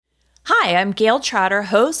Hi, I'm Gail Trotter,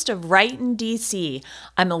 host of Right in DC.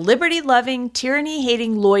 I'm a liberty-loving,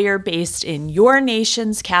 tyranny-hating lawyer based in your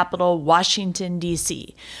nation's capital, Washington,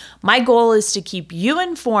 DC. My goal is to keep you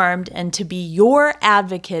informed and to be your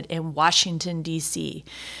advocate in Washington, DC.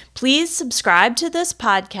 Please subscribe to this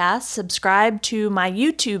podcast, subscribe to my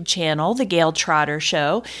YouTube channel, The Gail Trotter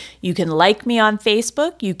Show. You can like me on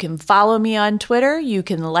Facebook, you can follow me on Twitter, you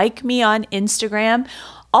can like me on Instagram.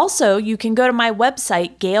 Also, you can go to my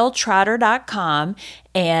website, gailtrotter.com,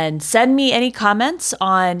 and send me any comments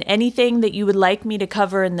on anything that you would like me to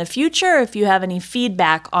cover in the future if you have any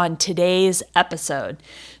feedback on today's episode.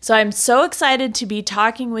 So I'm so excited to be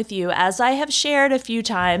talking with you. As I have shared a few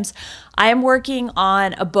times, I am working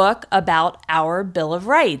on a book about our Bill of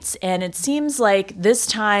Rights, and it seems like this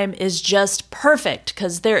time is just perfect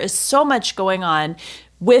because there is so much going on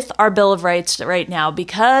with our Bill of Rights right now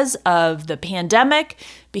because of the pandemic,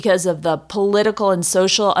 because of the political and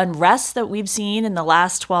social unrest that we've seen in the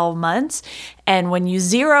last 12 months. And when you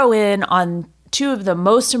zero in on two of the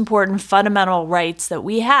most important fundamental rights that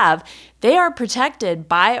we have, they are protected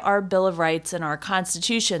by our Bill of Rights and our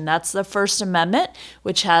Constitution. That's the First Amendment,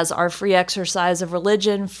 which has our free exercise of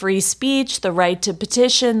religion, free speech, the right to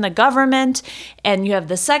petition the government. And you have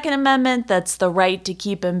the Second Amendment, that's the right to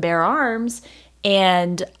keep and bear arms.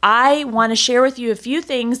 And I want to share with you a few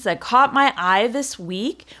things that caught my eye this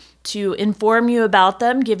week to inform you about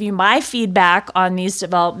them, give you my feedback on these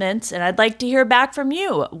developments, and I'd like to hear back from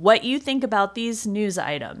you what you think about these news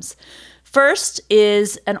items. First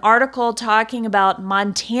is an article talking about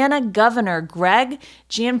Montana Governor Greg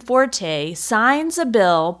Gianforte signs a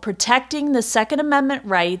bill protecting the Second Amendment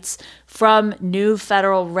rights from new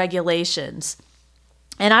federal regulations.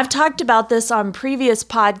 And I've talked about this on previous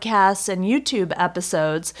podcasts and YouTube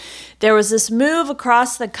episodes. There was this move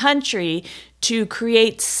across the country to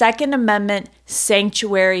create Second Amendment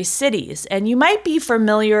sanctuary cities. And you might be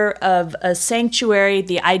familiar of a sanctuary,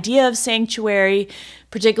 the idea of sanctuary,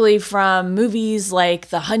 particularly from movies like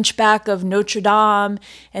The Hunchback of Notre Dame,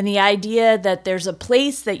 and the idea that there's a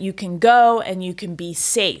place that you can go and you can be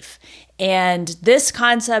safe. And this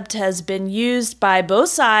concept has been used by both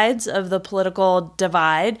sides of the political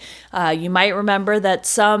divide. You might remember that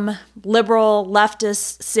some liberal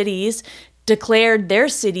leftist cities declared their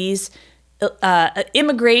cities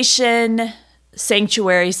immigration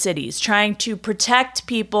sanctuary cities, trying to protect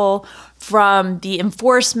people from the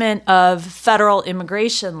enforcement of federal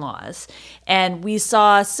immigration laws. And we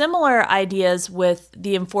saw similar ideas with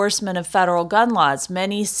the enforcement of federal gun laws.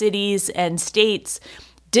 Many cities and states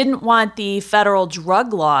didn't want the federal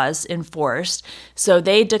drug laws enforced, so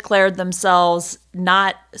they declared themselves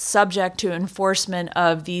not subject to enforcement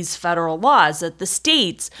of these federal laws, that the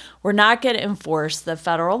states were not going to enforce the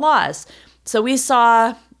federal laws. So we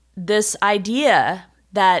saw this idea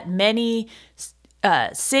that many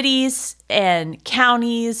cities and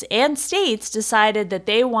counties and states decided that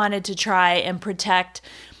they wanted to try and protect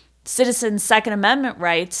citizens' Second Amendment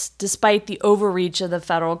rights despite the overreach of the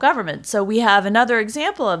federal government. So we have another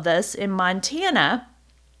example of this in Montana,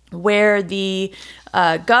 where the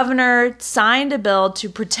governor signed a bill to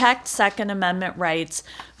protect Second Amendment rights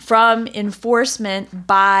from enforcement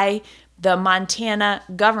by the Montana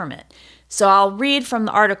government. So I'll read from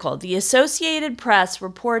the article. The Associated Press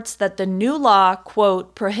reports that the new law,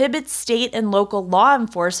 quote, prohibits state and local law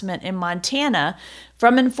enforcement in Montana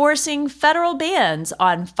from enforcing federal bans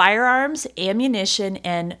on firearms, ammunition,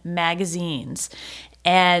 and magazines.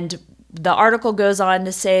 And the article goes on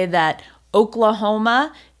to say that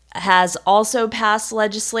Oklahoma has also passed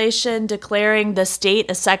legislation declaring the state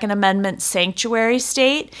a Second Amendment sanctuary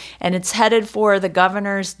state, and it's headed for the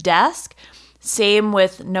governor's desk. Same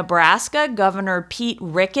with Nebraska. Governor Pete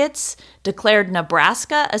Ricketts declared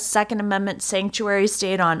Nebraska a Second Amendment sanctuary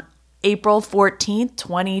state on April 14th,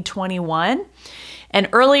 2021. And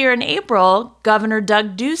earlier in April, Governor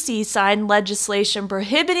Doug Ducey signed legislation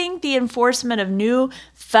prohibiting the enforcement of new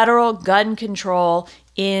federal gun control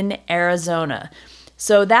in Arizona.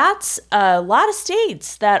 So that's a lot of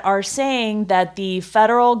states that are saying that the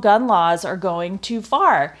federal gun laws are going too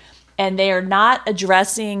far, and they are not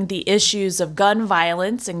addressing the issues of gun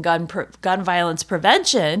violence and gun violence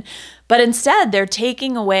prevention, but instead they're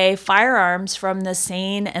taking away firearms from the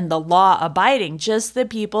sane and the law-abiding, just the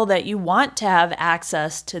people that you want to have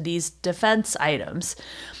access to these defense items.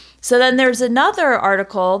 So then there's another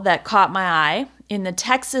article that caught my eye in the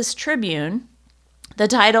Texas Tribune. The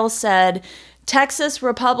title said, Texas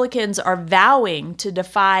Republicans are vowing to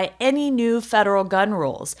defy any new federal gun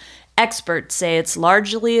rules. Experts say it's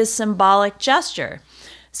largely a symbolic gesture.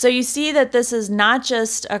 So you see that this is not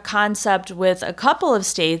just a concept with a couple of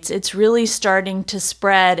states, it's really starting to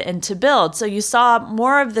spread and to build. So you saw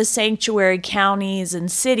more of the sanctuary counties and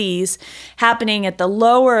cities happening at the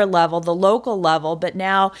lower level, the local level, but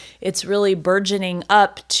now it's really burgeoning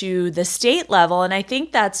up to the state level. And I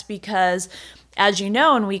think that's because, as you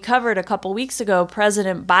know, and we covered a couple weeks ago,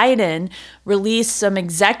 President Biden released some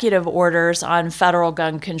executive orders on federal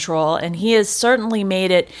gun control, and he has certainly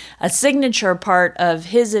made it a signature part of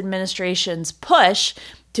his administration's push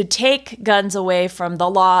to take guns away from the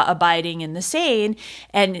law-abiding and the sane.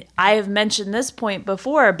 And I have mentioned this point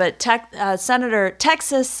before, but Texas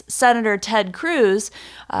Senator Ted Cruz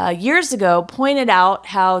years ago pointed out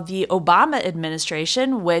how the Obama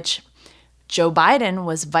administration, which Joe Biden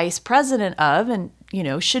was vice president of, and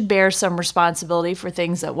should bear some responsibility for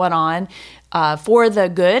things that went on for the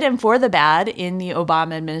good and for the bad in the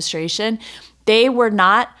Obama administration. They were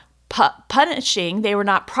not punishing, they were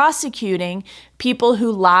not prosecuting people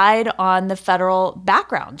who lied on the federal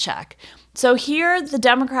background check. So here, the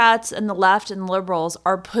Democrats and the left and liberals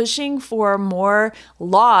are pushing for more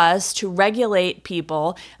laws to regulate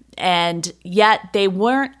people, and yet they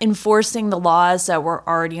weren't enforcing the laws that were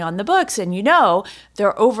already on the books. And there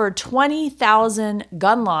are over 20,000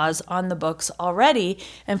 gun laws on the books already.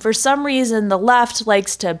 And for some reason, the left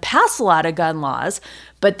likes to pass a lot of gun laws,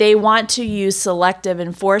 but they want to use selective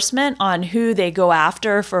enforcement on who they go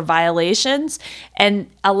after for violations.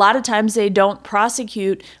 And a lot of times they don't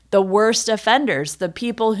prosecute the worst offenders, the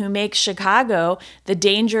people who make Chicago the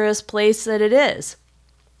dangerous place that it is.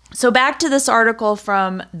 So back to this article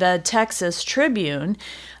from the Texas Tribune.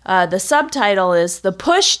 The subtitle is "The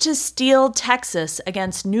Push to Steel Texas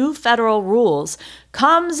Against New Federal Rules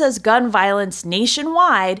Comes as Gun Violence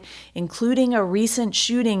Nationwide, Including a Recent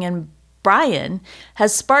Shooting in Bryan,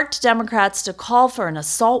 Has Sparked Democrats to Call for an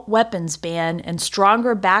Assault Weapons Ban and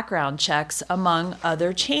Stronger Background Checks, Among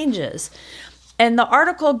Other Changes." And the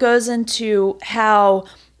article goes into how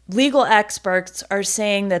legal experts are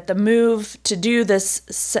saying that the move to do this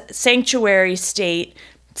sanctuary state,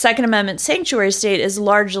 Second Amendment sanctuary state, is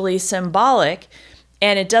largely symbolic,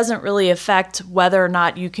 and it doesn't really affect whether or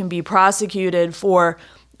not you can be prosecuted for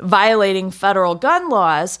violating federal gun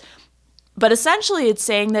laws. But essentially, it's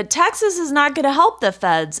saying that Texas is not going to help the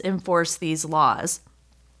feds enforce these laws.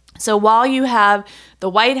 So while you have the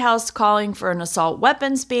White House calling for an assault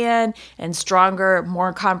weapons ban and stronger,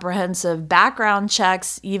 more comprehensive background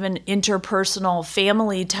checks, even interpersonal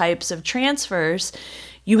family types of transfers,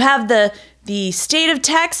 you have the state of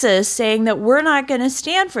Texas saying that we're not going to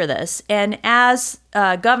stand for this. And as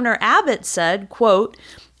Governor Abbott said, quote,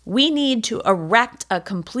 "We need to erect a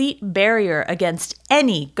complete barrier against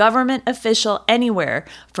any government official anywhere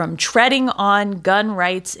from treading on gun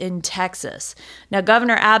rights in Texas." Now,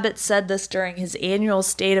 Governor Abbott said this during his annual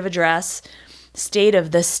State of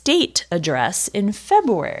the State address in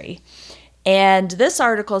February. And this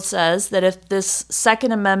article says that if this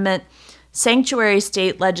Second Amendment sanctuary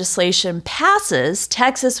state legislation passes,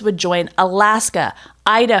 Texas would join Alaska,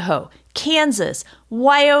 Idaho, Kansas,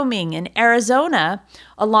 Wyoming, and Arizona,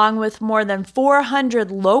 along with more than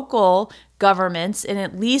 400 local governments in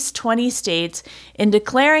at least 20 states, in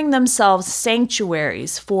declaring themselves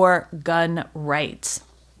sanctuaries for gun rights.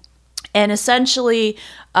 And essentially,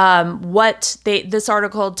 this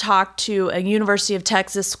article talked to a University of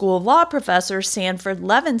Texas School of Law professor, Sanford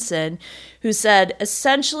Levinson, who said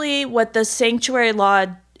essentially what the sanctuary law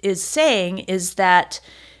is saying is that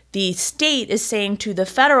the state is saying to the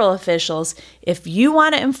federal officials, if you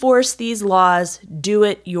want to enforce these laws, do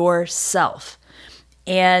it yourself.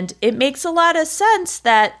 And it makes a lot of sense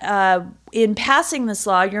that in passing this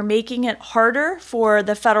law, you're making it harder for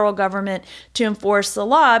the federal government to enforce the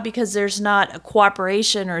law because there's not a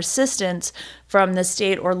cooperation or assistance from the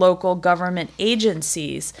state or local government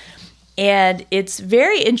agencies. And it's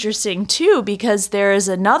very interesting, too, because there is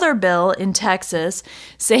another bill in Texas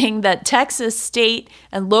saying that Texas state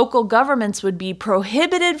and local governments would be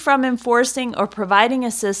prohibited from enforcing or providing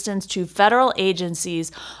assistance to federal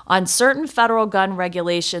agencies on certain federal gun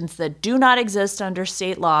regulations that do not exist under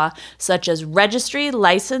state law, such as registry,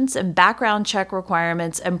 license, and background check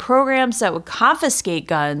requirements and programs that would confiscate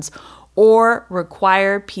guns or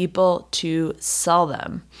require people to sell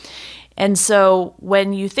them. And so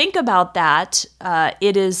when you think about that,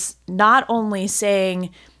 it is not only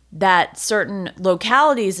saying that certain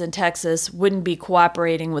localities in Texas wouldn't be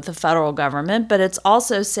cooperating with the federal government, but it's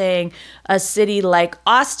also saying a city like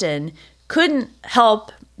Austin couldn't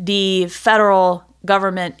help the federal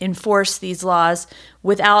government enforce these laws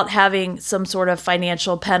without having some sort of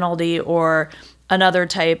financial penalty or another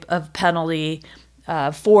type of penalty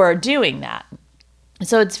for doing that.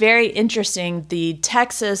 So it's very interesting. The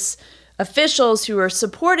Texas officials who are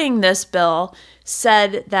supporting this bill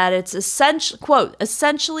said that it's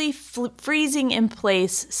essentially freezing in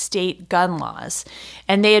place state gun laws.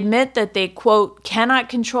 And they admit that they, quote, cannot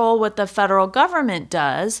control what the federal government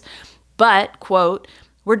does, but, quote,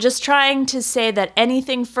 we're just trying to say that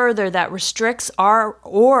anything further that restricts our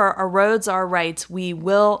or erodes our rights, we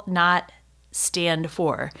will not stand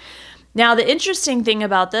for. Now, the interesting thing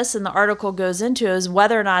about this, and the article goes into, is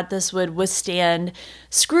whether or not this would withstand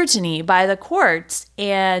scrutiny by the courts.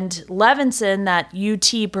 And Levinson, that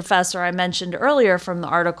UT professor I mentioned earlier from the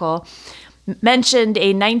article, mentioned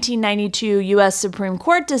a 1992 U.S. Supreme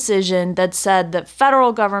Court decision that said that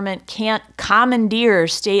federal government can't commandeer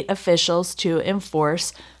state officials to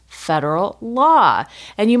enforce federal law.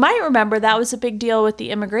 And you might remember that was a big deal with the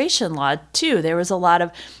immigration law, too. There was a lot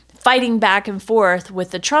of fighting back and forth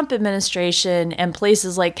with the Trump administration and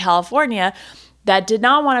places like California that did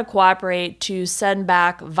not want to cooperate to send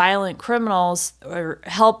back violent criminals or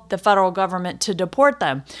help the federal government to deport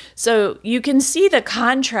them. So you can see the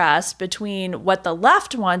contrast between what the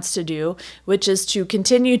left wants to do, which is to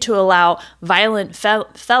continue to allow violent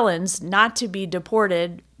felons not to be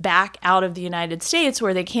deported back out of the United States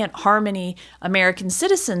where they can't harm any American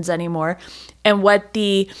citizens anymore, and what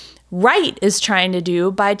the right is trying to do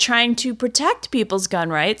by trying to protect people's gun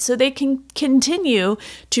rights so they can continue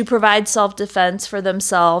to provide self-defense for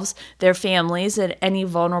themselves, their families, and any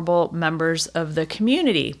vulnerable members of the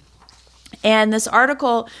community. And this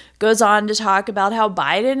article goes on to talk about how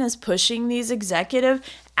Biden is pushing these executive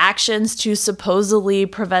actions to supposedly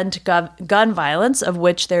prevent gun violence, of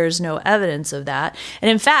which there is no evidence of that. And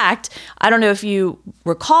in fact, I don't know if you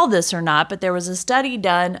recall this or not, but there was a study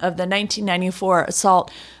done of the 1994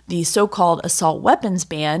 the so-called assault weapons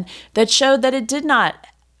ban, that showed that it did not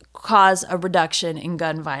cause a reduction in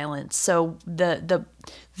gun violence. So the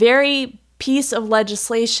very piece of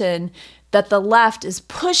legislation that the left is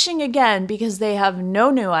pushing again because they have no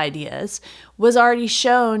new ideas was already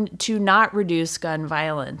shown to not reduce gun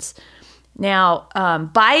violence. Now,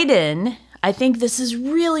 Biden, I think this is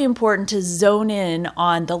really important to zone in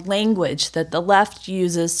on the language that the left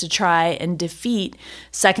uses to try and defeat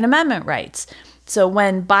Second Amendment rights. So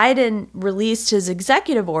when Biden released his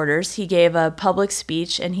executive orders, he gave a public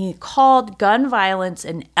speech and he called gun violence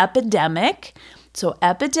an epidemic. So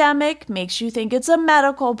epidemic makes you think it's a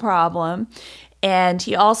medical problem. And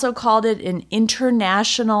he also called it an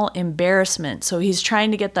international embarrassment. So he's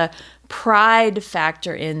trying to get the pride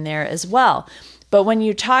factor in there as well. But when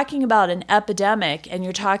you're talking about an epidemic and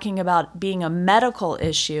you're talking about being a medical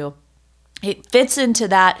issue, it fits into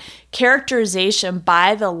that characterization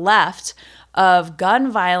by the left of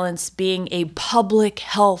gun violence being a public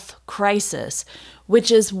health crisis,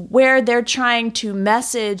 which is where they're trying to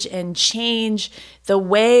message and change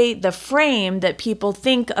the frame that people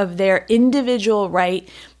think of their individual right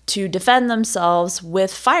to defend themselves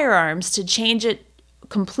with firearms, to change it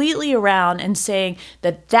completely around and saying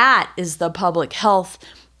that that is the public health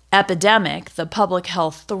epidemic, the public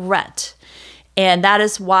health threat. And that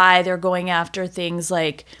is why they're going after things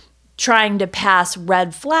like trying to pass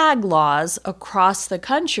red flag laws across the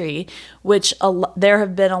country, which there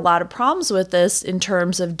have been a lot of problems with this in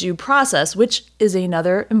terms of due process, which is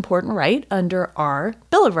another important right under our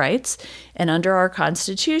Bill of Rights and under our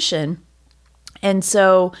Constitution. And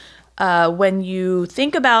so when you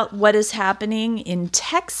think about what is happening in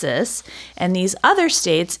Texas and these other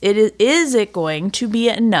states, is it going to be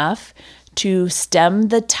enough to stem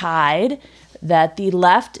the tide that the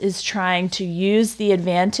left is trying to use the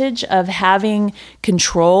advantage of having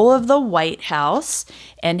control of the White House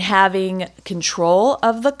and having control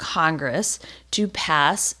of the Congress to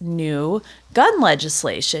pass new gun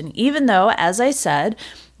legislation, even though, as I said,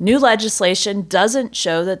 new legislation doesn't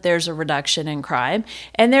show that there's a reduction in crime,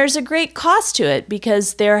 and there's a great cost to it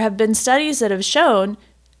because there have been studies that have shown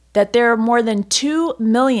that there are more than 2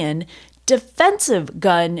 million defensive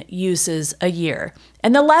gun uses a year.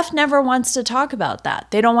 And the left never wants to talk about that.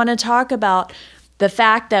 They don't want to talk about the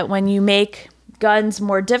fact that when you make guns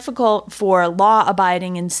more difficult for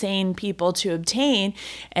law-abiding, insane people to obtain,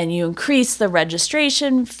 and you increase the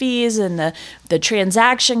registration fees and the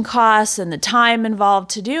transaction costs and the time involved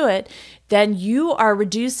to do it, then you are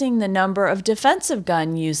reducing the number of defensive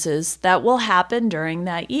gun uses that will happen during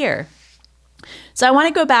that year. So I want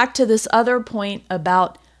to go back to this other point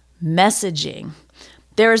about messaging.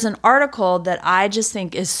 There is an article that I just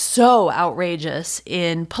think is so outrageous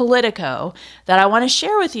in Politico that I want to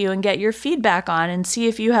share with you and get your feedback on and see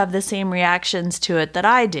if you have the same reactions to it that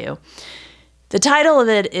I do. The title of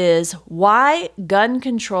it is Why Gun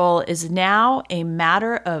Control is Now a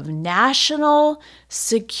Matter of National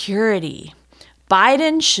Security.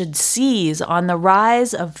 Biden should seize on the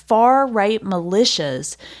rise of far-right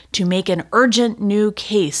militias to make an urgent new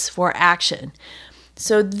case for action.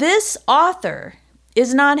 So this author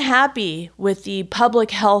is not happy with the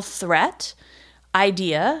public health threat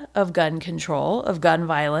idea of gun control, of gun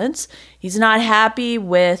violence. He's not happy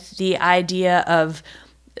with the idea of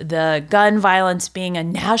the gun violence being a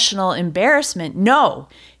national embarrassment. No,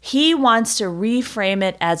 he wants to reframe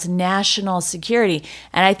it as national security.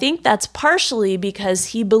 And I think that's partially because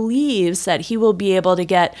he believes that he will be able to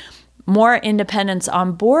get more independents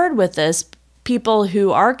on board with this, people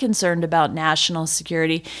who are concerned about national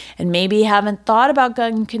security and maybe haven't thought about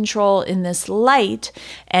gun control in this light.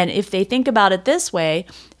 And if they think about it this way,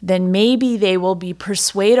 then maybe they will be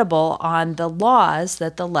persuadable on the laws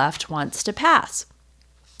that the left wants to pass.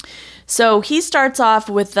 So he starts off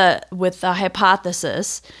with the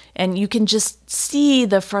hypothesis, and you can just see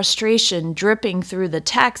the frustration dripping through the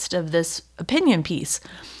text of this opinion piece.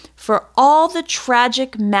 For all the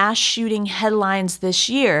tragic mass shooting headlines this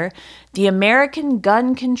year, the American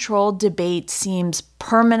gun control debate seems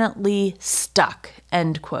permanently stuck,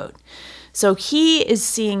 end quote. So he is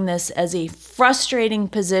seeing this as a frustrating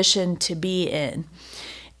position to be in.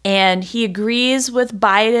 And he agrees with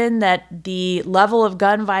Biden that the level of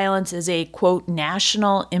gun violence is a, quote,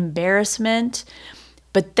 national embarrassment.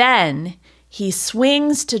 But then he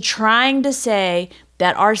swings to trying to say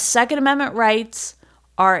that our Second Amendment rights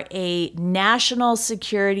are a national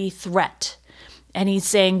security threat. And he's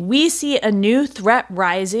saying we see a new threat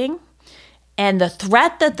rising. And the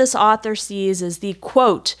threat that this author sees is the,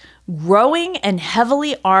 quote, growing and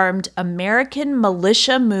heavily armed American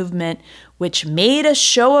militia movement, which made a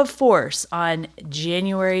show of force on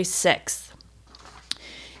January 6th.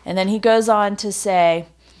 And then he goes on to say,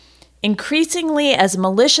 increasingly, as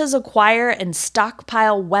militias acquire and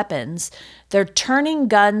stockpile weapons, they're turning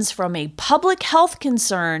guns from a public health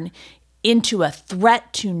concern into a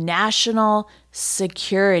threat to national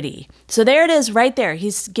security. So there it is right there.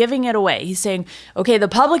 He's giving it away. He's saying, okay, the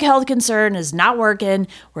public health concern is not working.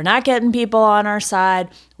 We're not getting people on our side.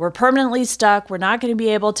 We're permanently stuck. We're not going to be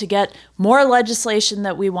able to get more legislation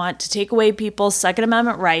that we want to take away people's Second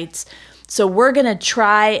Amendment rights. So we're going to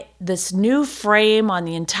try this new frame on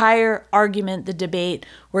the entire argument, the debate.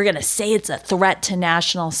 We're going to say it's a threat to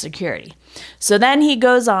national security. So then he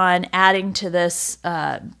goes on adding to this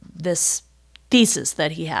thesis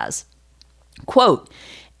that he has. Quote,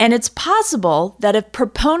 and it's possible that if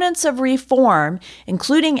proponents of reform,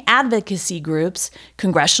 including advocacy groups,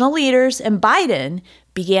 congressional leaders, and Biden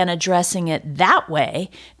began addressing it that way,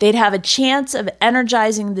 they'd have a chance of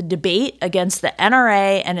energizing the debate against the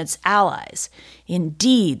NRA and its allies.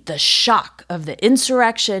 Indeed, the shock of the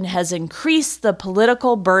insurrection has increased the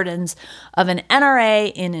political burdens of an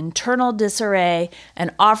NRA in internal disarray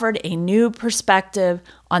and offered a new perspective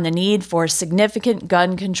on the need for significant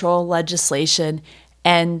gun control legislation,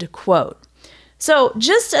 end quote. So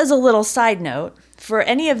just as a little side note, for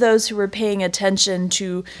any of those who were paying attention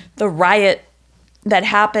to the riot that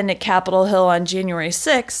happened at Capitol Hill on January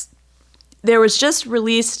 6th, there was just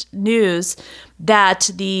released news that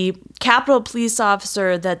the Capitol police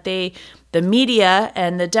officer that the media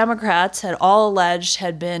and the Democrats had all alleged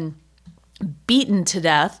had been beaten to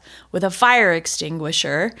death with a fire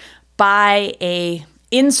extinguisher by a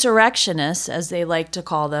insurrectionist, as they like to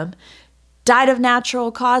call them, died of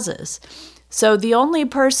natural causes. So the only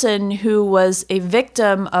person who was a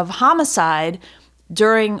victim of homicide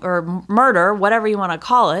during, or murder, whatever you want to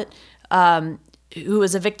call it, who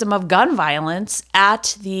was a victim of gun violence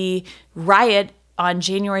at the riot on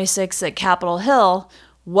January 6th at Capitol Hill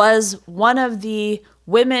was one of the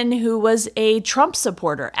women who was a Trump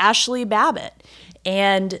supporter, Ashley Babbitt.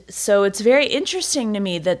 And so it's very interesting to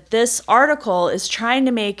me that this article is trying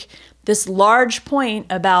to make this large point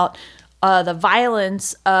about the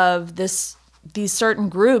violence of these certain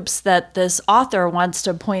groups that this author wants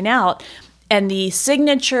to point out. And the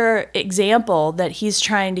signature example that he's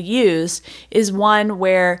trying to use is one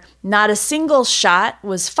where not a single shot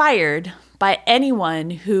was fired by anyone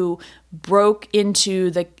who broke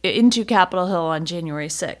into Capitol Hill on January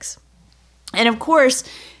 6th. And of course,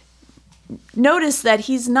 notice that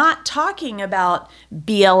he's not talking about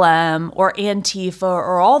BLM or Antifa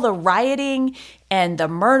or all the rioting and the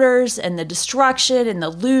murders and the destruction and the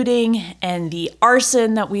looting and the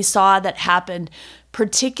arson that we saw that happened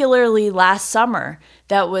particularly last summer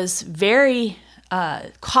that was very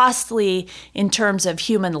costly in terms of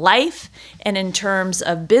human life and in terms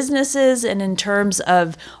of businesses and in terms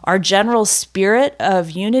of our general spirit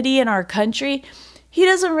of unity in our country, he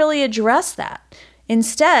doesn't really address that.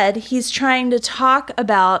 Instead, he's trying to talk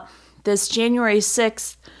about this January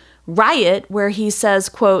 6th riot where he says,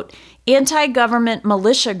 quote, anti-government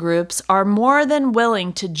militia groups are more than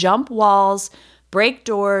willing to jump walls, break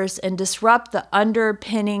doors, and disrupt the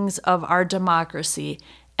underpinnings of our democracy,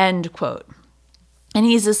 end quote. And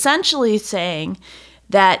he's essentially saying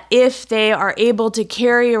that if they are able to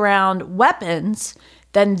carry around weapons,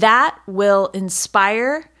 then that will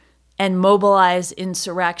inspire and mobilize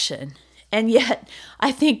insurrection. And yet,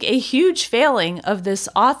 I think a huge failing of this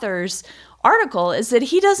author's article is that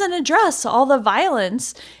he doesn't address all the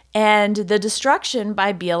violence and the destruction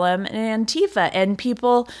by BLM and Antifa and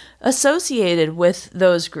people associated with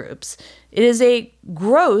those groups. It is a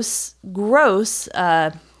gross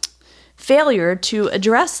failure to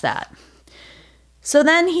address that. So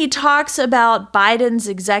then he talks about Biden's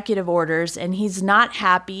executive orders, and he's not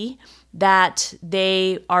happy that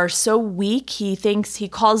they are so weak. He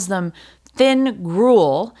calls them thin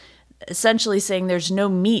gruel, essentially saying there's no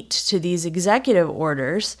meat to these executive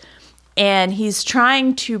orders. And he's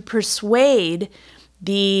trying to persuade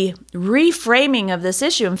the reframing of this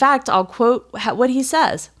issue. In fact, I'll quote what he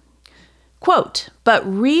says. Quote, but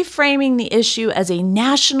reframing the issue as a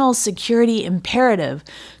national security imperative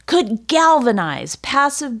could galvanize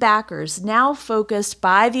passive backers now focused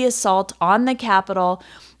by the assault on the Capitol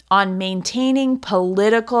on maintaining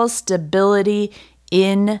political stability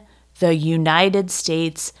in the United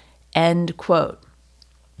States, end quote.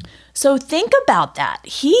 So think about that.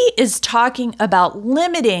 He is talking about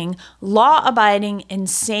limiting law-abiding,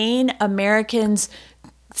 insane Americans'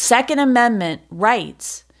 Second Amendment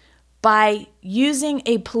rights by using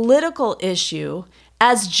a political issue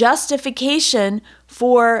as justification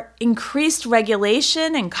for increased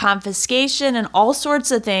regulation and confiscation and all sorts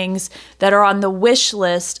of things that are on the wish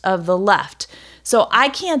list of the left. So I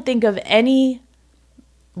can't think of any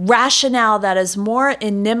rationale that is more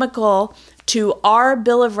inimical to our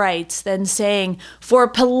Bill of Rights than saying, for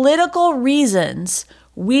political reasons,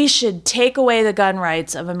 we should take away the gun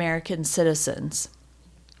rights of American citizens.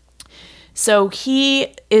 So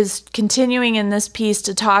he is continuing in this piece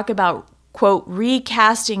to talk about, quote,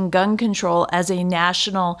 recasting gun control as a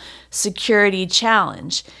national security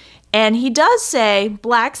challenge. And he does say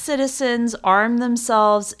black citizens arm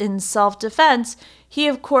themselves in self-defense. He,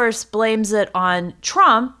 of course, blames it on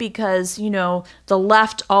Trump because, the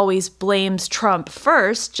left always blames Trump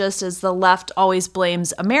first, just as the left always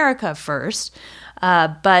blames America first.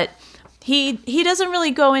 But he doesn't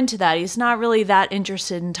really go into that. He's not really that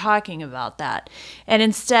interested in talking about that. And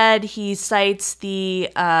instead, he cites the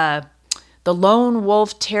lone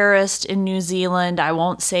wolf terrorist in New Zealand, I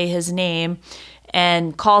won't say his name,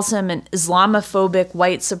 and calls him an Islamophobic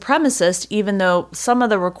white supremacist, even though some of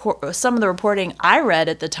the reporting I read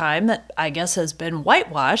at the time that I guess has been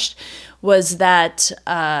whitewashed was that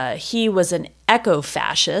he was an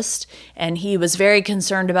eco-fascist and he was very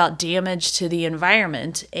concerned about damage to the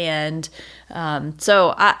environment. And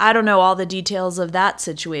so I don't know all the details of that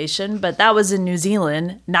situation, but that was in New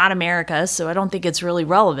Zealand, not America, so I don't think it's really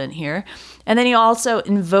relevant here. And then he also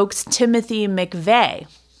invokes Timothy McVeigh.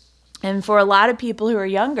 And for a lot of people who are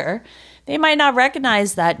younger, they might not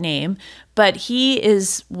recognize that name, but he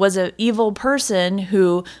was an evil person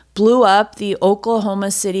who blew up the Oklahoma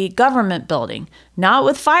City government building, not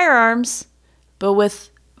with firearms, but with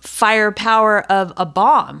firepower of a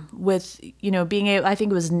bomb, with, I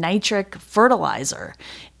think it was nitric fertilizer.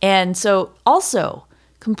 And so also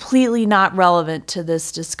completely not relevant to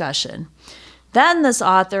this discussion. Then this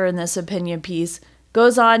author in this opinion piece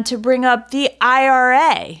goes on to bring up the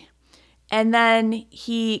IRA. And then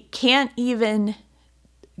he can't even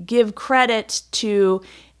give credit to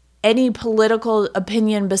any political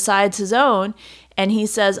opinion besides his own. And he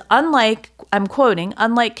says, I'm quoting,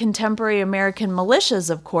 unlike contemporary American militias,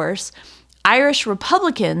 of course, Irish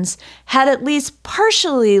Republicans had at least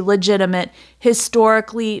partially legitimate,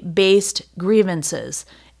 historically based grievances,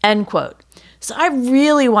 end quote. So I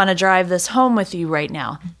really want to drive this home with you right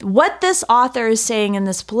now. What this author is saying in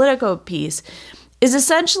this Politico piece is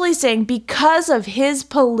essentially saying because of his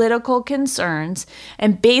political concerns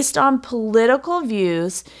and based on political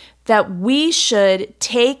views that we should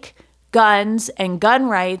take guns and gun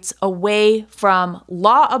rights away from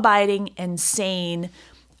law-abiding and sane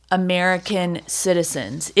American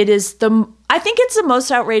citizens. I think it's the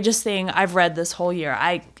most outrageous thing I've read this whole year.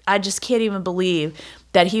 I just can't even believe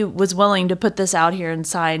that he was willing to put this out here and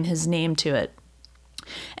sign his name to it.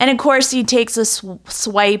 And of course, he takes a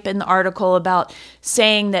swipe in the article about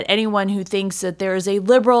saying that anyone who thinks that there is a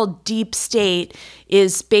liberal deep state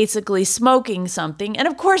is basically smoking something. And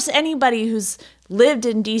of course, anybody who's lived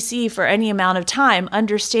in DC for any amount of time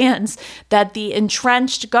understands that the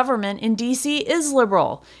entrenched government in DC is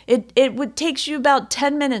liberal. It would take you about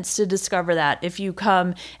 10 minutes to discover that if you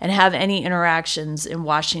come and have any interactions in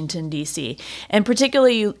Washington, DC. And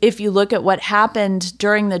particularly if you look at what happened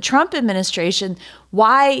during the Trump administration,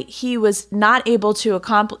 why he was not able to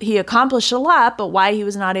accomplish, he accomplished a lot, but why he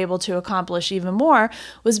was not able to accomplish even more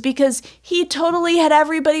was because he totally had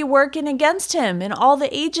everybody working against him in all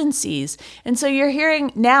the agencies. And so you're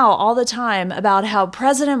hearing now all the time about how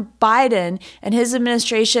President Biden and his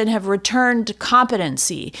administration have returned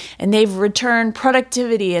competency and they've returned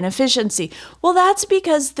productivity and efficiency. Well, that's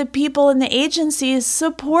because the people in the agencies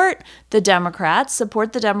support the Democrats,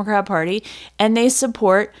 support the Democrat Party, and they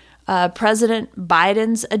support President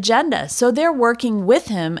Biden's agenda. So they're working with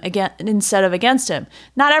him again instead of against him.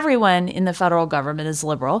 Not everyone in the federal government is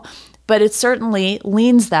liberal, but it certainly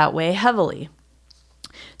leans that way heavily.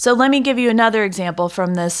 So let me give you another example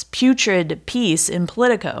from this putrid piece in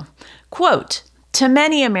Politico. Quote, "To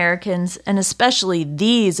many Americans, and especially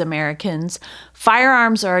these Americans,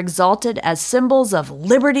 firearms are exalted as symbols of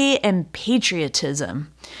liberty and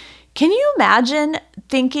patriotism." Can you imagine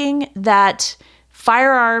thinking that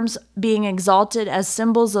firearms being exalted as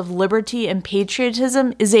symbols of liberty and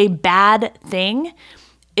patriotism is a bad thing?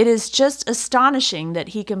 It is just astonishing that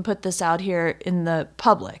he can put this out here in the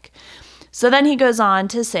public. So then he goes on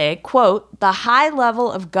to say, quote, "The high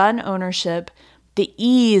level of gun ownership, the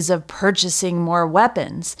ease of purchasing more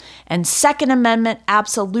weapons, and Second Amendment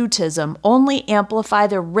absolutism only amplify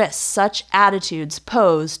the risks such attitudes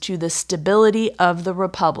pose to the stability of the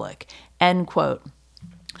republic," end quote.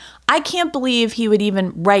 I can't believe he would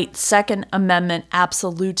even write Second Amendment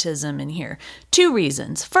absolutism in here. Two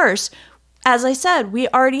reasons. First, as I said, we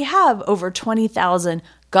already have over 20,000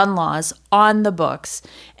 gun laws on the books.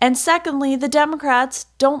 And secondly, the Democrats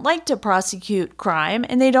don't like to prosecute crime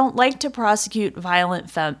and they don't like to prosecute violent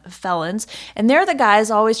felons. And they're the guys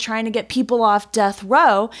always trying to get people off death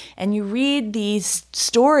row. And you read these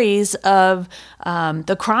stories of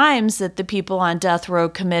the crimes that the people on death row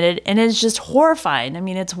committed, and it's just horrifying. I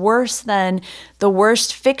mean, it's worse than the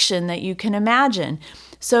worst fiction that you can imagine.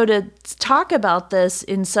 So to talk about this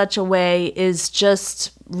in such a way is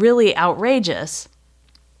just really outrageous.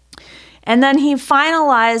 And then he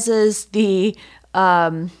finalizes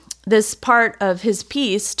this part of his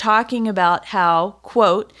piece talking about how,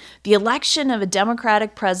 quote, "The election of a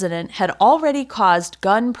Democratic president had already caused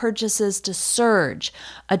gun purchases to surge,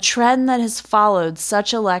 a trend that has followed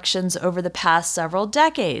such elections over the past several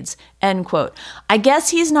decades," end quote. I guess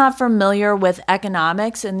he's not familiar with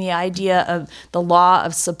economics and the idea of the law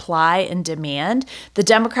of supply and demand. The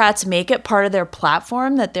Democrats make it part of their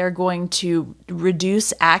platform that they're going to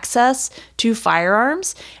reduce access to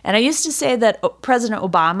firearms. And I used to say that President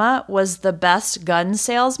Obama was the best gun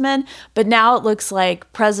salesman, but now it looks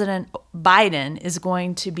like President Biden is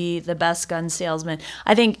going to be the best gun salesman.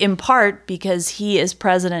 I think in part because he is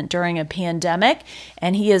president during a pandemic,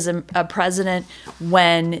 and he is a president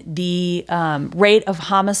when the rate of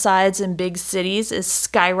homicides in big cities is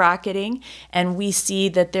skyrocketing, and we see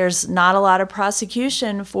that there's not a lot of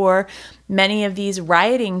prosecution for many of these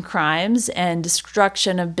rioting crimes and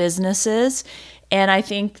destruction of businesses. And I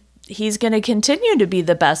think he's going to continue to be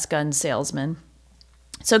the best gun salesman.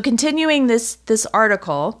 So continuing this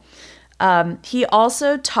article, he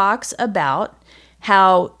also talks about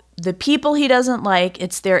how the people he doesn't like,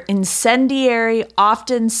 it's their incendiary,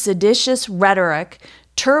 often seditious rhetoric,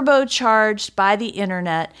 turbocharged by the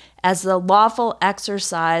internet as the lawful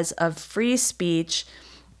exercise of free speech.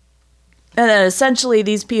 And then essentially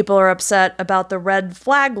these people are upset about the red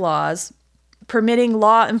flag laws permitting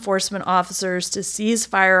law enforcement officers to seize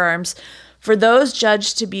firearms for those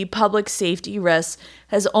judged to be public safety risks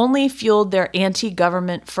has only fueled their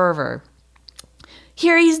anti-government fervor.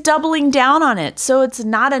 Here he's doubling down on it. So it's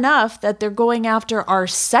not enough that they're going after our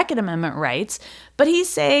Second Amendment rights, but he's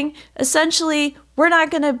saying essentially we're not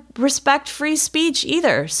going to respect free speech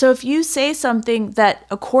either. So if you say something that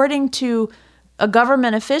according to a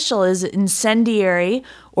government official is incendiary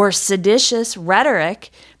or seditious rhetoric,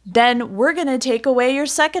 then we're going to take away your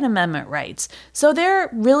Second Amendment rights. So they're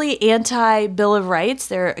really anti-Bill of Rights.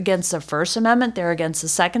 They're against the First Amendment. They're against the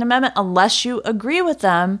Second Amendment. Unless you agree with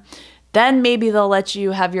them, then maybe they'll let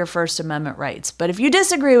you have your First Amendment rights. But if you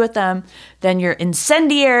disagree with them, then you're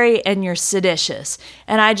incendiary and you're seditious.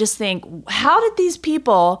 And I just think, how did these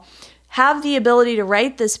people have the ability to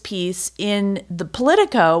write this piece in the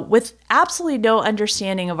Politico with absolutely no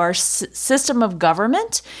understanding of our system of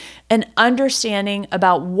government and understanding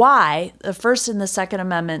about why the First and the Second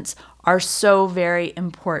Amendments are so very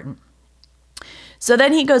important. So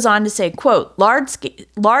then he goes on to say, quote,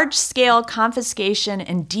 large-scale confiscation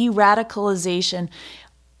and de-radicalization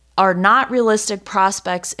are not realistic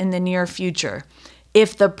prospects in the near future.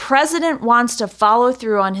 If the president wants to follow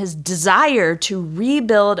through on his desire to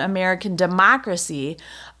rebuild American democracy,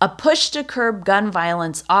 a push to curb gun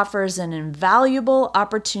violence offers an invaluable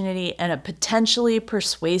opportunity and a potentially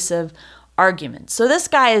persuasive argument. So this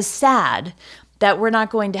guy is sad that we're not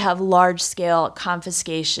going to have large-scale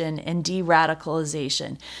confiscation and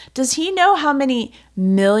de-radicalization. Does he know how many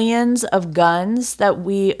millions of guns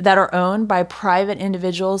that are owned by private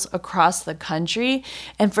individuals across the country?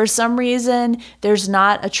 And for some reason, there's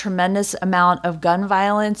not a tremendous amount of gun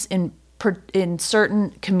violence in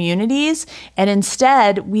certain communities, and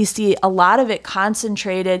instead we see a lot of it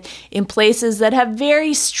concentrated in places that have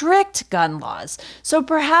very strict gun laws. So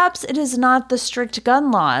perhaps it is not the strict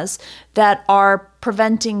gun laws that are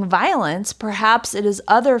preventing violence. Perhaps it is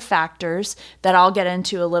other factors that I'll get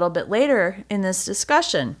into a little bit later in this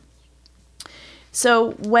discussion.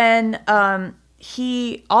 So when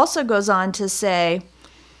he also goes on to say,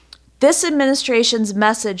 this administration's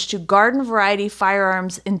message to garden variety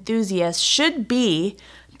firearms enthusiasts should be,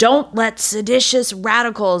 don't let seditious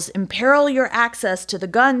radicals imperil your access to the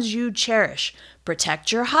guns you cherish.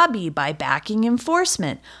 Protect your hobby by backing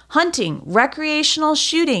enforcement, hunting, recreational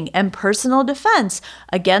shooting, and personal defense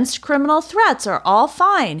against criminal threats are all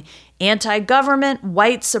fine. Anti-government,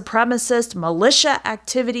 white supremacist militia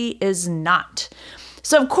activity is not.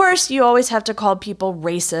 So, of course, you always have to call people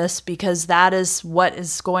racist because that is what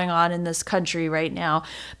is going on in this country right now.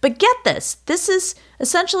 But get this. This is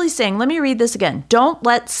essentially saying, let me read this again. Don't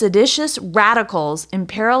let seditious radicals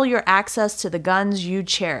imperil your access to the guns you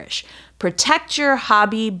cherish. Protect your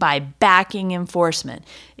hobby by backing enforcement.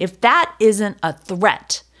 If that isn't a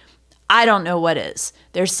threat, I don't know what is.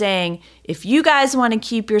 They're saying, if you guys want to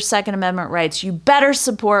keep your Second Amendment rights, you better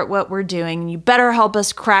support what we're doing. You better help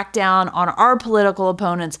us crack down on our political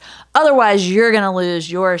opponents. Otherwise, you're going to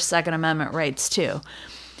lose your Second Amendment rights too.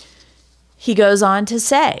 He goes on to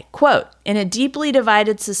say, quote, in a deeply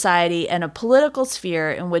divided society and a political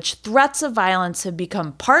sphere in which threats of violence have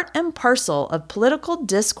become part and parcel of political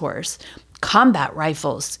discourse, combat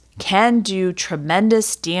rifles can do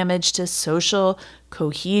tremendous damage to social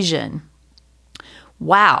cohesion.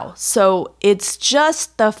 Wow. So it's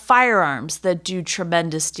just the firearms that do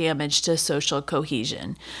tremendous damage to social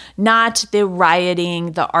cohesion, not the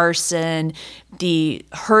rioting, the arson, the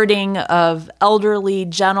hurting of elderly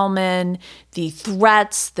gentlemen, the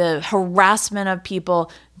threats, the harassment of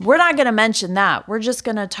people. We're not going to mention that. We're just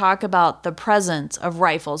going to talk about the presence of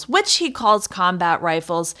rifles, which he calls combat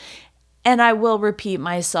rifles. And I will repeat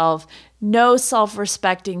myself, no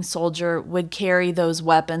self-respecting soldier would carry those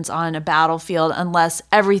weapons on a battlefield unless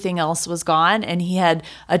everything else was gone and he had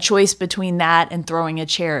a choice between that and throwing a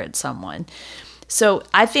chair at someone. So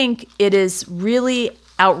I think it is really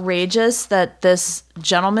outrageous that this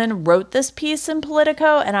gentleman wrote this piece in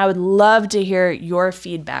Politico, and I would love to hear your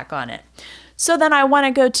feedback on it. So then I want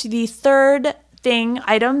to go to the third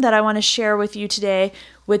item that I want to share with you today,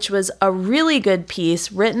 which was a really good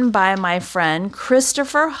piece written by my friend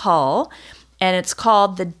Christopher Hull, and it's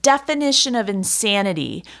called The Definition of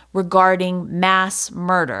Insanity Regarding Mass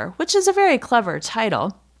Murder, which is a very clever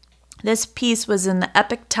title. This piece was in the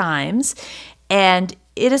Epoch Times, and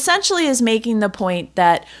it essentially is making the point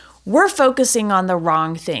that we're focusing on the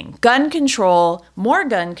wrong thing. Gun control, more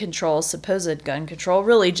gun control, supposed gun control,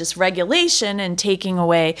 really just regulation and taking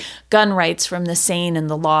away gun rights from the sane and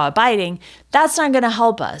the law-abiding. That's not going to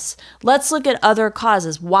help us. Let's look at other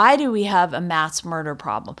causes. Why do we have a mass murder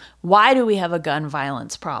problem? Why do we have a gun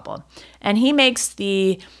violence problem? And he makes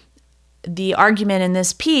the argument in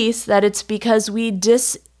this piece that it's because we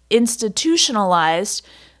disinstitutionalized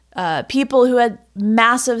people who had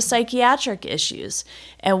massive psychiatric issues.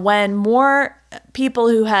 And when more people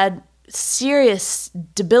who had serious,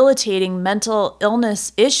 debilitating mental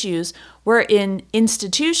illness issues were in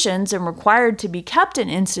institutions and required to be kept in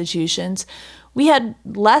institutions, we had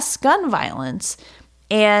less gun violence.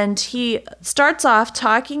 And he starts off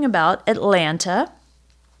talking about Atlanta.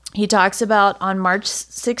 He talks about on March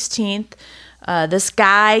 16th, this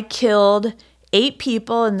guy killed 8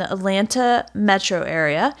 people in the Atlanta metro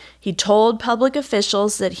area. He told public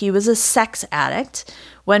officials that he was a sex addict.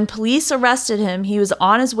 When police arrested him, he was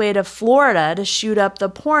on his way to Florida to shoot up the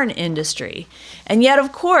porn industry. And yet,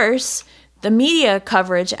 of course, The media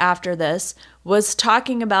coverage after this was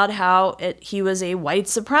talking about how he was a white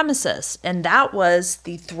supremacist, and that was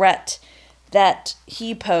the threat that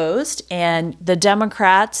he posed, and the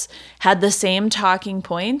Democrats had the same talking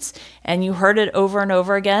points, and you heard it over and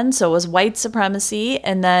over again. So it was white supremacy,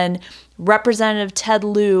 and then Representative Ted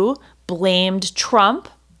Lieu blamed Trump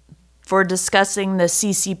for discussing the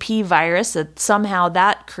CCP virus, that somehow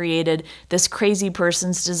that created this crazy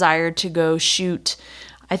person's desire to go shoot,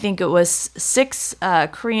 I think it was 6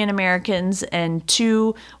 Korean Americans and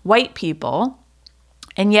 2 white people.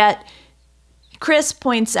 And yet Chris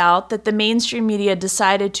points out that the mainstream media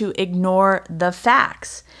decided to ignore the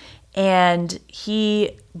facts. And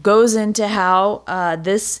he goes into how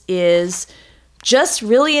this is just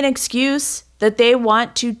really an excuse that they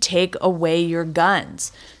want to take away your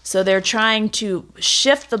guns. So they're trying to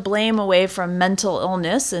shift the blame away from mental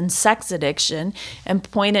illness and sex addiction and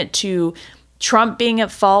point it to Trump being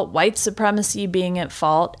at fault, white supremacy being at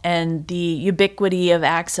fault, and the ubiquity of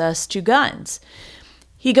access to guns.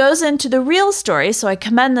 He goes into the real story, so I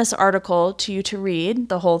commend this article to you to read,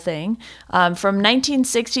 the whole thing. From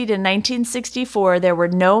 1960 to 1964, there were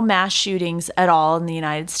no mass shootings at all in the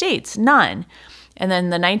United States, none. And then in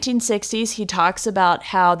the 1960s, he talks about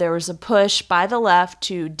how there was a push by the left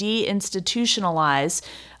to deinstitutionalize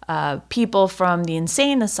people from the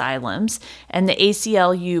insane asylums, and the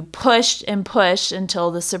ACLU pushed and pushed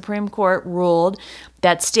until the Supreme Court ruled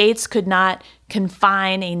that states could not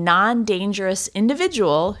confine a non-dangerous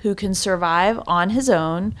individual who can survive on his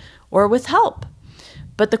own or with help.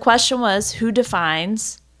 But the question was, who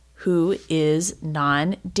defines who is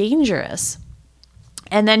non-dangerous?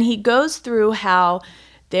 And then he goes through how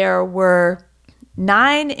there were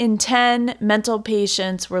 9 in 10 mental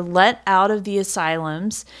patients were let out of the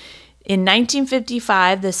asylums. In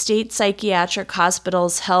 1955, the state psychiatric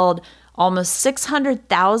hospitals held almost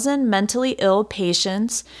 600,000 mentally ill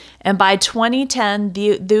patients, and by 2010,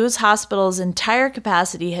 those hospitals' entire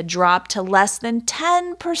capacity had dropped to less than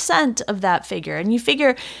 10% of that figure. And you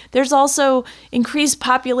figure there's also increased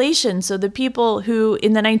population, so the people who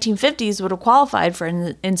in the 1950s would have qualified for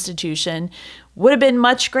an institution would have been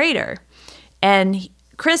much greater. And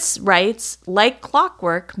Chris writes, like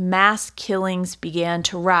clockwork, mass killings began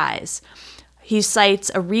to rise. He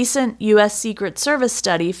cites a recent U.S. Secret Service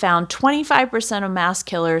study found 25% of mass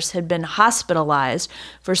killers had been hospitalized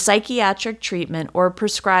for psychiatric treatment or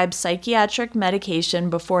prescribed psychiatric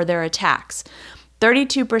medication before their attacks.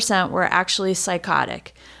 32% were actually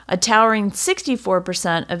psychotic. A towering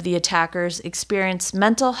 64% of the attackers experienced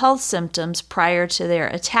mental health symptoms prior to their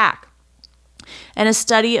attack. And a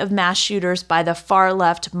study of mass shooters by the far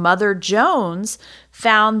left Mother Jones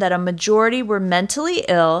found that a majority were mentally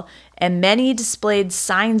ill and many displayed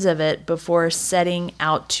signs of it before setting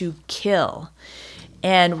out to kill.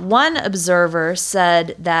 And one observer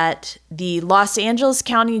said that the Los Angeles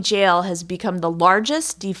County Jail has become the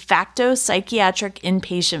largest de facto psychiatric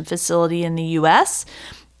inpatient facility in the U.S.,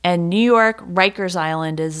 and New York, Rikers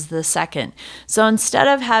Island is the second. So instead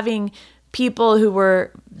of having people who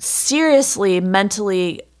were seriously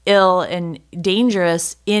mentally ill and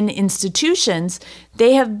dangerous in institutions,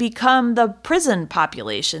 they have become the prison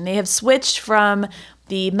population. They have switched from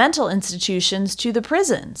the mental institutions to the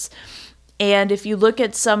prisons. And if you look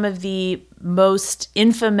at some of the most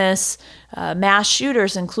infamous mass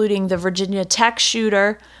shooters, including the Virginia Tech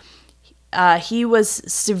shooter, he was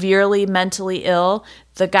severely mentally ill.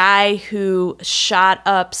 The guy who shot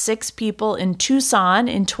up 6 people in Tucson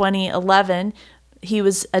in 2011, he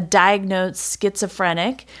was a diagnosed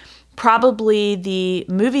schizophrenic. Probably the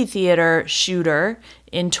movie theater shooter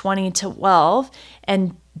in 2012,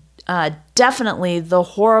 and definitely the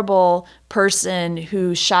horrible person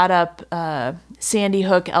who shot up Sandy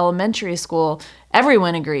Hook Elementary School.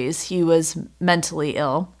 Everyone agrees he was mentally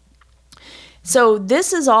ill. So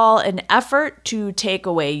this is all an effort to take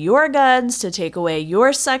away your guns, to take away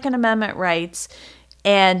your Second Amendment rights.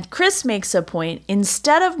 And Chris makes a point,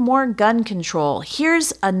 instead of more gun control,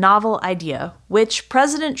 here's a novel idea, which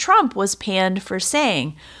President Trump was panned for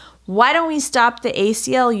saying, why don't we stop the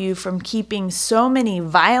ACLU from keeping so many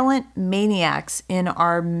violent maniacs in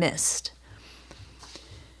our midst?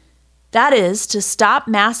 That is, to stop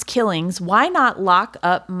mass killings, why not lock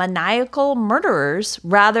up maniacal murderers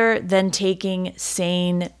rather than taking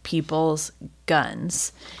sane people's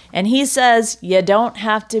guns? And he says you don't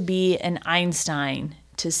have to be an Einstein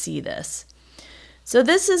to see this. So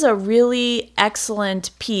this is a really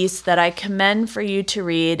excellent piece that I commend for you to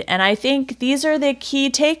read, and I think these are the key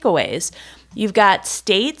takeaways. You've got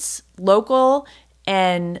states, local,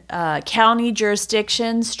 and county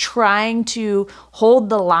jurisdictions trying to hold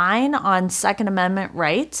the line on Second Amendment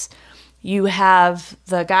rights. You have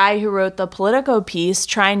the guy who wrote the Politico piece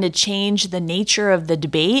trying to change the nature of the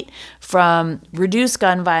debate from reduce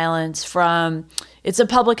gun violence, from it's a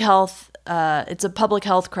public health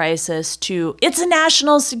crisis to it's a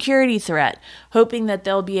national security threat, hoping that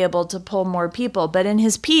they'll be able to pull more people. But in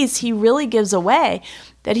his piece, he really gives away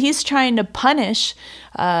that he's trying to punish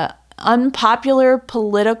unpopular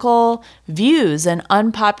political views and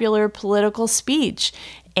unpopular political speech.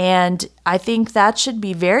 And I think that should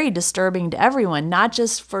be very disturbing to everyone, not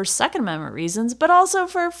just for Second Amendment reasons, but also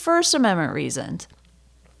for First Amendment reasons.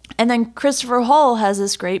 And then Christopher Hull has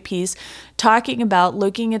this great piece talking about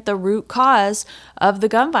looking at the root cause of the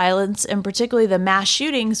gun violence, and particularly the mass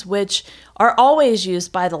shootings, which are always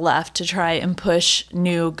used by the left to try and push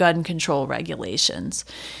new gun control regulations.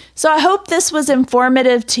 So I hope this was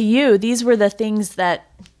informative to you. These were the things that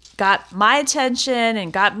got my attention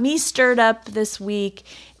and got me stirred up this week,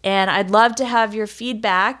 and I'd love to have your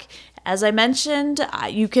feedback. As I mentioned,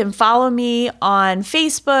 you can follow me on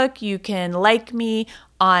Facebook, you can like me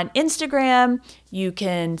on Instagram, you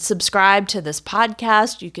can subscribe to this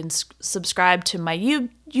podcast, you can subscribe to my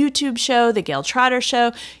YouTube show, The Gail Trotter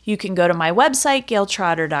Show. You can go to my website,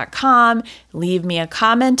 gailtrotter.com, leave me a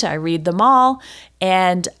comment. I read them all,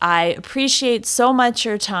 and I appreciate so much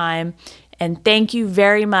your time. And thank you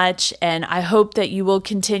very much. And I hope that you will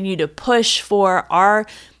continue to push for our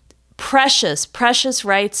precious, precious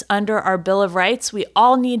rights under our Bill of Rights. We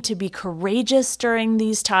all need to be courageous during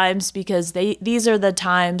these times because these are the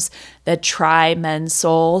times that try men's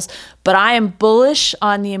souls. But I am bullish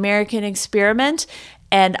on the American experiment,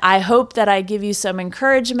 and I hope that I give you some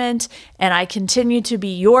encouragement and I continue to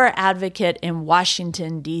be your advocate in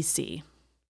Washington, D.C.